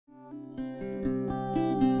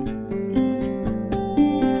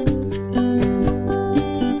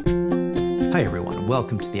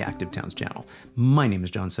welcome to the Active Towns channel. My name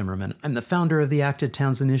is John Simmerman. I'm the founder of the Active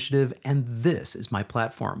Towns Initiative, and this is my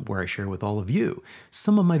platform where I share with all of you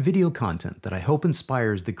some of my video content that I hope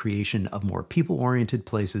inspires the creation of more people-oriented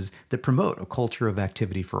places that promote a culture of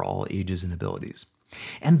activity for all ages and abilities.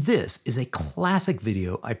 And this is a classic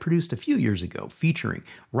video I produced a few years ago featuring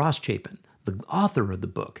Ross Chapin, the author of the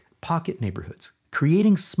book, Pocket Neighborhoods,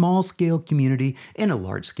 Creating Small-Scale Community in a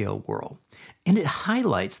Large-Scale World. And it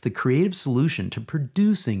highlights the creative solution to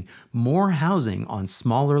producing more housing on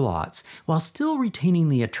smaller lots while still retaining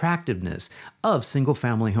the attractiveness of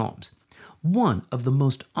single-family homes. One of the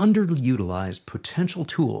most underutilized potential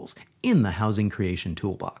tools in the housing creation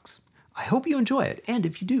toolbox. I hope you enjoy it, and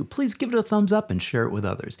if you do, please give it a thumbs up and share it with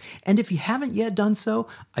others. And if you haven't yet done so,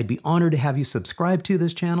 I'd be honored to have you subscribe to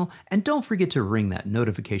this channel, and don't forget to ring that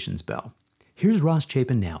notifications bell. Here's Ross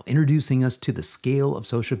Chapin now, introducing us to the scale of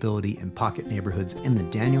sociability in pocket neighborhoods in the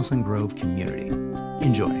Danielson Grove community.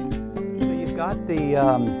 Enjoy. So you've got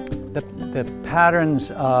the patterns,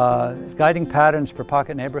 guiding patterns for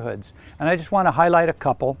pocket neighborhoods. And I just want to highlight a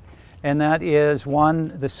couple. And that is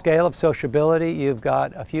one, the scale of sociability. You've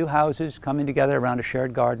got a few houses coming together around a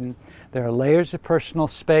shared garden. There are layers of personal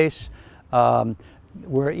space.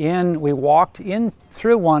 We walked in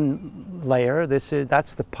through one layer.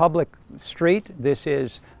 That's the public street. This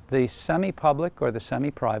is the semi-public or the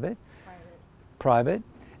semi-private. Private.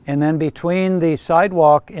 And then between the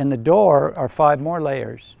sidewalk and the door are 5 more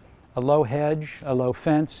layers. A low hedge, a low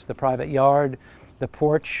fence, the private yard, the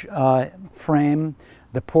porch frame,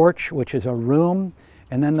 the porch, which is a room,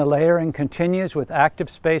 and then the layering continues with active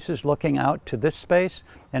spaces looking out to this space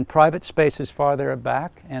and private spaces farther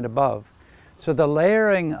back and above. So the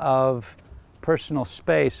layering of personal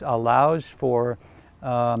space allows for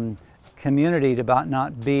community to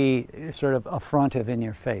not be sort of affrontive in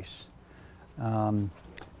your face.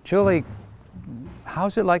 Julie,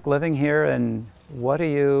 how's it like living here, and what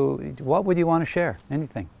would you want to share?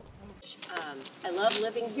 Anything? I love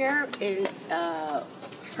living here,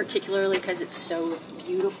 particularly because it's so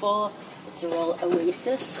beautiful. It's a real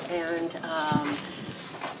oasis, and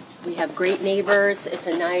we have great neighbors. It's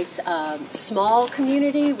a nice small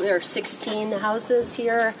community. There are 16 houses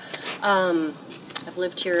here. I've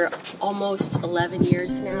lived here almost 11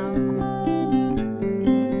 years now.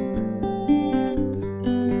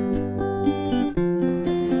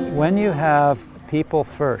 When you have people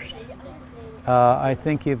first, I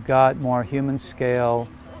think you've got more human scale,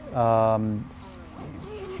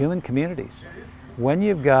 human communities. When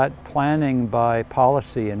you've got planning by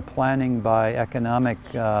policy and planning by economic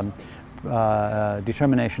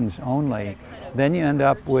determinations only, then you end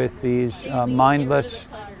up with these mindless,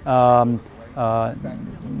 no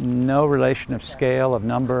relation of scale, of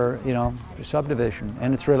number, subdivision.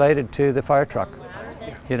 And it's related to the fire truck,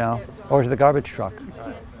 or to the garbage truck,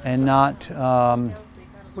 and not...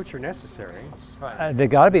 which are necessary. They've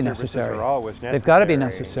got to be necessary. Are always necessary. They've got to be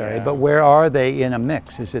necessary, yeah. But where are they in a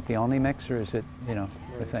mix? Is it the only mix, or is it, the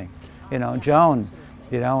thing? Joan,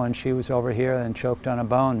 when she was over here and choked on a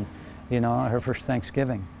bone, her first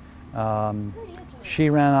Thanksgiving, she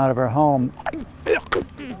ran out of her home.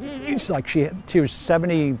 It's like she was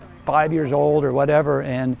 75 years old or whatever,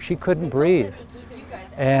 and she couldn't breathe.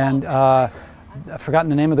 And I've forgotten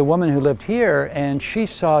the name of the woman who lived here, and she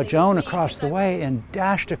saw Joan across the way and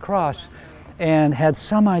dashed across and had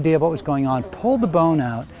some idea of what was going on, pulled the bone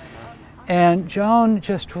out, and Joan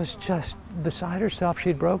was beside herself.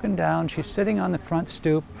 She'd broken down. She's sitting on the front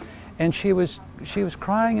stoop, and she was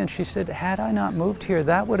crying, and she said, "Had I not moved here,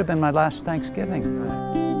 that would have been my last Thanksgiving."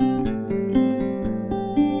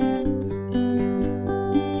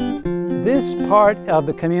 This part of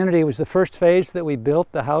the community was the first phase that we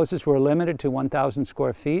built. The houses were limited to 1,000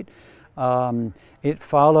 square feet. It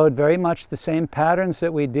followed very much the same patterns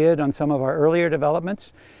that we did on some of our earlier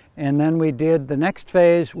developments. And then we did the next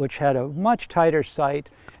phase, which had a much tighter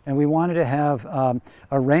site. And we wanted to have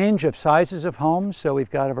a range of sizes of homes. So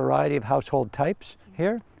we've got a variety of household types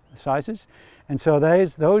here, sizes. And so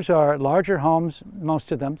those are larger homes,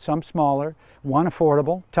 most of them, some smaller, one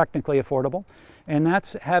affordable, technically affordable. And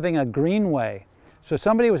that's having a greenway. So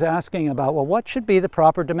somebody was asking about, well, what should be the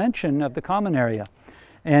proper dimension of the common area?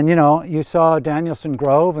 And you saw Danielson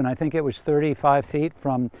Grove, and I think it was 35 feet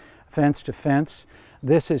from fence to fence.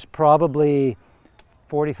 This is probably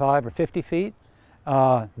 45 or 50 feet.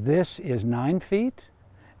 This is 9 feet.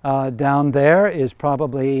 Down there is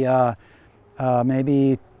probably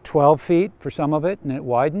maybe 12 feet for some of it, and it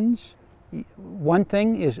widens. One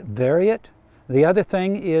thing is vary it. The other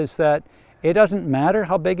thing is that it doesn't matter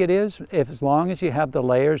how big it is, as long as you have the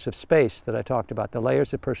layers of space that I talked about, the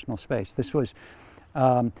layers of personal space. This was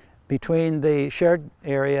between the shared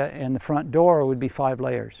area and the front door would be 5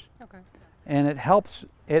 layers. Okay. And it helps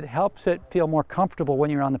it feel more comfortable when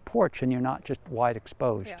you're on the porch and you're not just wide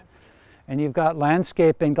exposed. Yeah. And you've got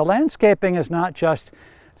landscaping. The landscaping is not just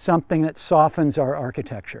something that softens our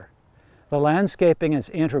architecture. The landscaping is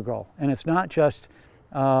integral, and it's not just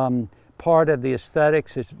part of the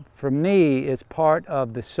aesthetics. For me, it's part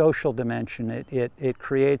of the social dimension. It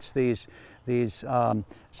creates these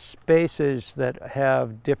spaces that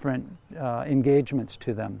have different engagements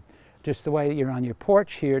to them. Just the way you're on your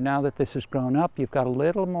porch here, now that this has grown up, you've got a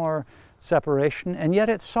little more separation, and yet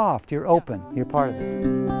it's soft, you're open, you're part of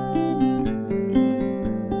it.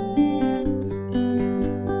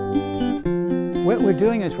 What we're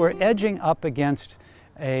doing is we're edging up against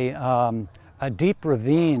a deep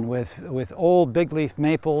ravine with old big leaf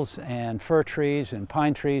maples and fir trees and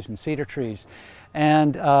pine trees and cedar trees.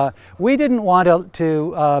 And we didn't want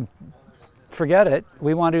to forget it,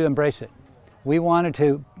 we wanted to embrace it. We wanted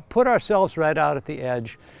to put ourselves right out at the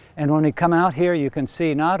edge. And when we come out here, you can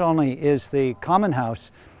see not only is the common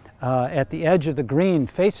house at the edge of the green,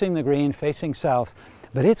 facing south,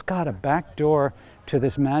 but it's got a back door to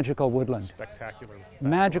this magical woodland. Spectacular.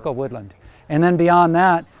 Magical woodland. And then beyond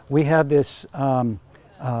that, we have this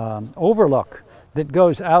overlook that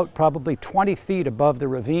goes out probably 20 feet above the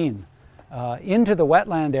ravine into the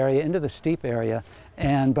wetland area, into the steep area.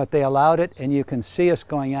 But they allowed it, and you can see us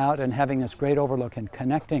going out and having this great overlook and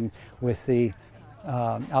connecting with the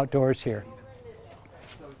outdoors here.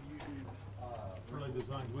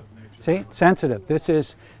 See, sensitive.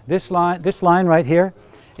 This line right here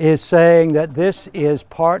is saying that this is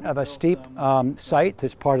part of a steep site,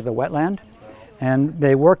 this part of the wetland. And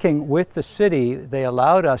they, working with the city, they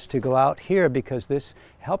allowed us to go out here because this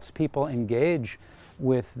helps people engage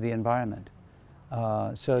with the environment.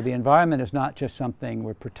 So the environment is not just something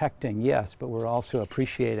we're protecting, yes, but we're also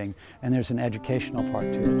appreciating, and there's an educational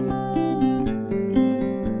part to it.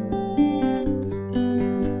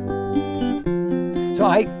 So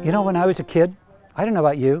when I was a kid, I don't know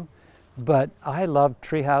about you, but I loved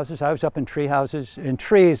tree houses. I was up in tree houses, in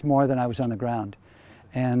trees more than I was on the ground.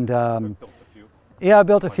 And yeah, I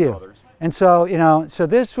built a few. And so, so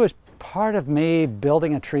this was part of me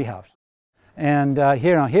building a tree house. And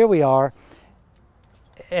here we are.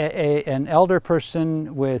 An elder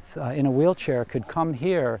person with in a wheelchair could come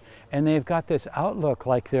here, and they've got this outlook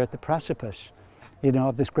like they're at the precipice,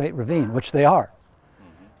 of this great ravine, which they are.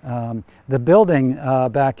 The building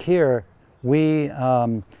back here, we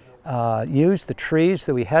used the trees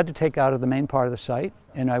that we had to take out of the main part of the site,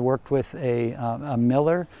 and I worked with a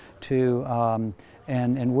miller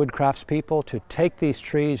and wood craftspeople to take these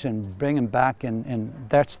trees and bring them back, and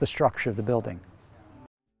that's the structure of the building.